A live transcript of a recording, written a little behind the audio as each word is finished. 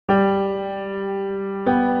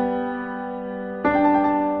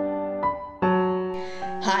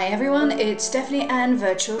Hi everyone, it's Stephanie and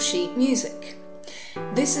Virtual Sheet Music.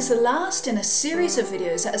 This is the last in a series of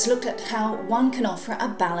videos that has looked at how one can offer a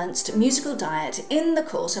balanced musical diet in the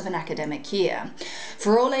course of an academic year,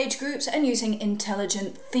 for all age groups and using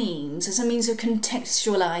intelligent themes as a means of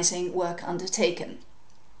contextualizing work undertaken.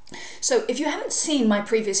 So if you haven't seen my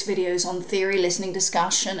previous videos on theory, listening,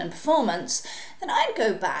 discussion and performance, then I'd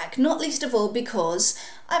go back, not least of all because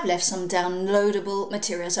I've left some downloadable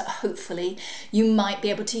materials that hopefully you might be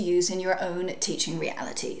able to use in your own teaching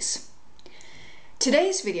realities.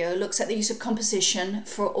 Today's video looks at the use of composition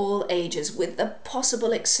for all ages, with the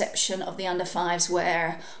possible exception of the under fives,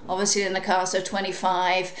 where obviously in the class of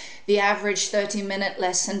 25, the average 30-minute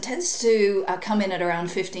lesson tends to come in at around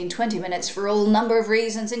 15-20 minutes for all number of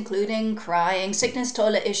reasons, including crying, sickness,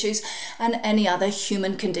 toilet issues, and any other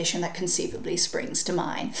human condition that conceivably springs to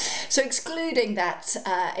mind. So excluding that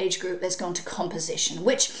age group, let's go on to composition,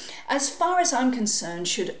 which, as far as I'm concerned,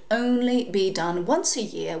 should only be done once a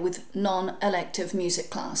year with non-elective music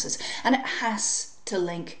classes, and it has to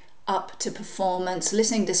link up to performance,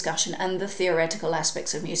 listening, discussion and the theoretical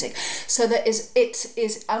aspects of music, so that it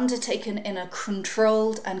is undertaken in a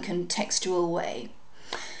controlled and contextual way.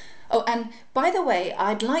 Oh, and by the way,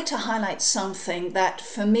 I'd like to highlight something that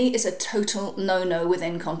for me is a total no-no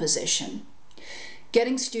within composition: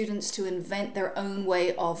 getting students to invent their own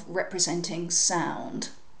way of representing sound.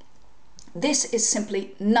 This is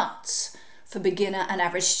simply nuts for beginner and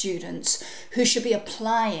average students who should be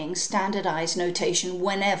applying standardized notation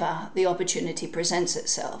whenever the opportunity presents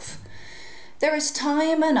itself. There is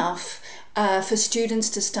time enough for students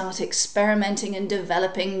to start experimenting and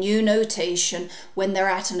developing new notation when they're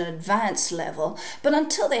at an advanced level, but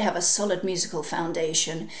until they have a solid musical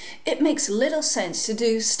foundation, it makes little sense to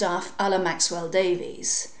do stuff a la Maxwell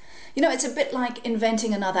Davies. You know, it's a bit like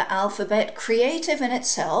inventing another alphabet, creative in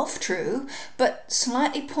itself, true, but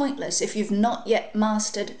slightly pointless if you've not yet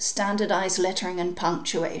mastered standardized lettering and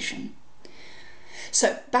punctuation.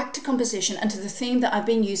 So back to composition and to the theme that I've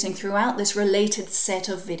been using throughout this related set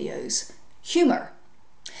of videos: humor.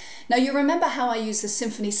 Now, you remember how I use the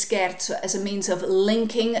symphony scherzo as a means of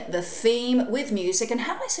linking the theme with music, and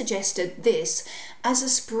how I suggested this as a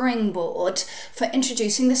springboard for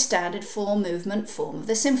introducing the standard four-movement form of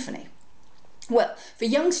the symphony. Well, for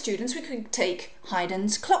young students, we could take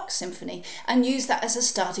Haydn's Clock Symphony and use that as a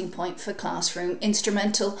starting point for classroom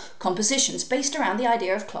instrumental compositions based around the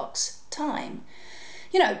idea of clocks, time.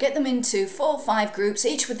 You know, get them into 4 or 5 groups,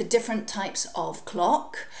 each with the different types of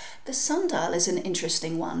clock. The sundial is an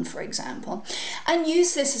interesting one, for example, and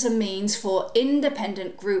use this as a means for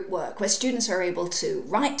independent group work where students are able to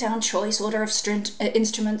write down choice order of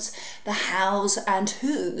instruments, the hows and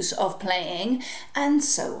whos of playing, and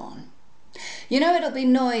so on. You know, it'll be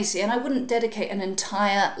noisy, and I wouldn't dedicate an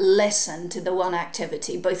entire lesson to the one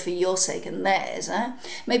activity, both for your sake and theirs,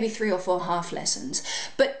 maybe 3 or 4 half lessons,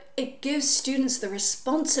 but it gives students the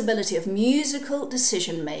responsibility of musical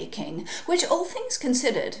decision making, which, all things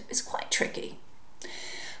considered, is quite tricky.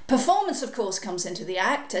 Performance, of course, comes into the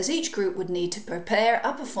act, as each group would need to prepare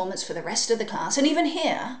a performance for the rest of the class, and even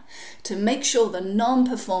here, to make sure the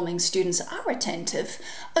non-performing students are attentive,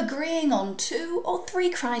 agreeing on 2 or 3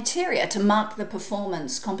 criteria to mark the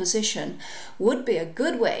performance composition would be a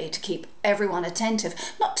good way to keep everyone attentive,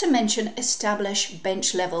 not to mention establish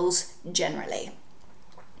bench levels generally.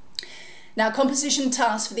 Now, composition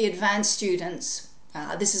tasks for the advanced students.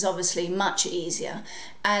 This is obviously much easier,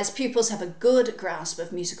 as pupils have a good grasp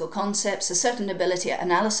of musical concepts, a certain ability at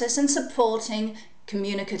analysis and supporting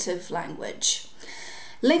communicative language.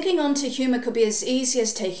 Linking on to humour could be as easy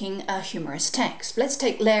as taking a humorous text. Let's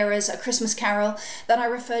take Lera's A Christmas Carol that I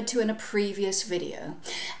referred to in a previous video,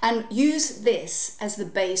 and use this as the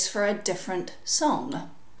base for a different song.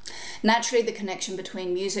 Naturally, the connection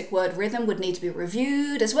between music, word, rhythm would need to be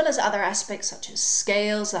reviewed, as well as other aspects such as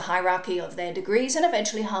scales, the hierarchy of their degrees, and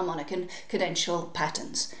eventually harmonic and cadential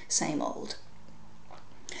patterns. Same old.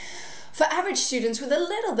 For average students with a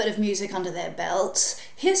little bit of music under their belts,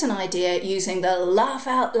 here's an idea using the laugh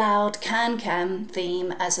out loud can-can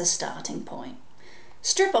theme as a starting point.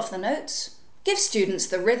 Strip off the notes, give students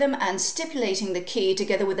the rhythm, and stipulating the key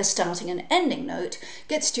together with a starting and ending note,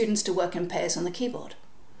 get students to work in pairs on the keyboard.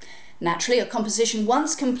 Naturally, a composition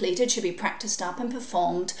once completed should be practiced up and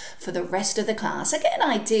performed for the rest of the class, again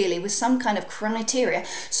ideally with some kind of criteria,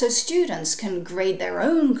 so students can grade their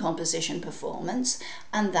own composition performance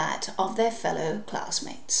and that of their fellow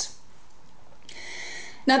classmates.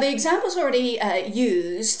 Now, the examples already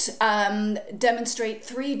used demonstrate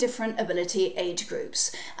 3 different ability age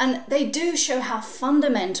groups, and they do show how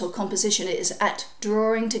fundamental composition is at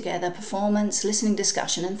drawing together performance, listening,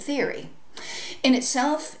 discussion and theory. In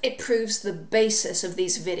itself, it proves the basis of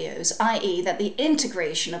these videos, i.e. that the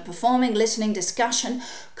integration of performing, listening, discussion,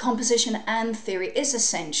 composition and theory is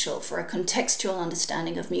essential for a contextual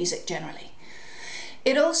understanding of music generally.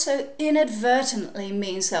 It also inadvertently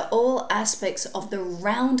means that all aspects of the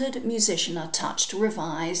rounded musician are touched,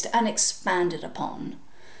 revised and expanded upon.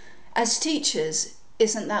 As teachers,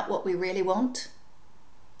 isn't that what we really want?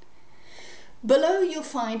 Below you'll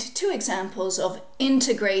find 2 examples of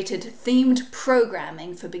integrated themed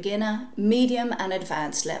programming for beginner, medium and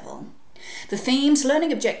advanced level. The themes,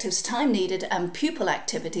 learning objectives, time needed and pupil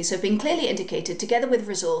activities have been clearly indicated together with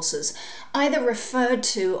resources, either referred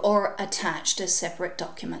to or attached as separate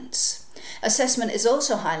documents. Assessment is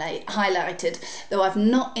also highlighted, though I've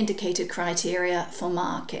not indicated criteria for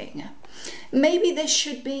marking. Maybe this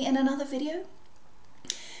should be in another video?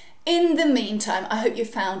 In the meantime, I hope you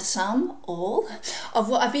found some, all, of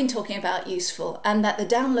what I've been talking about useful and that the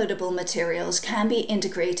downloadable materials can be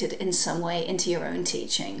integrated in some way into your own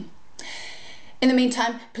teaching. In the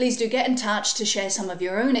meantime, please do get in touch to share some of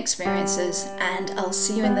your own experiences and I'll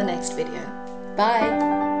see you in the next video.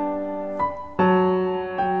 Bye!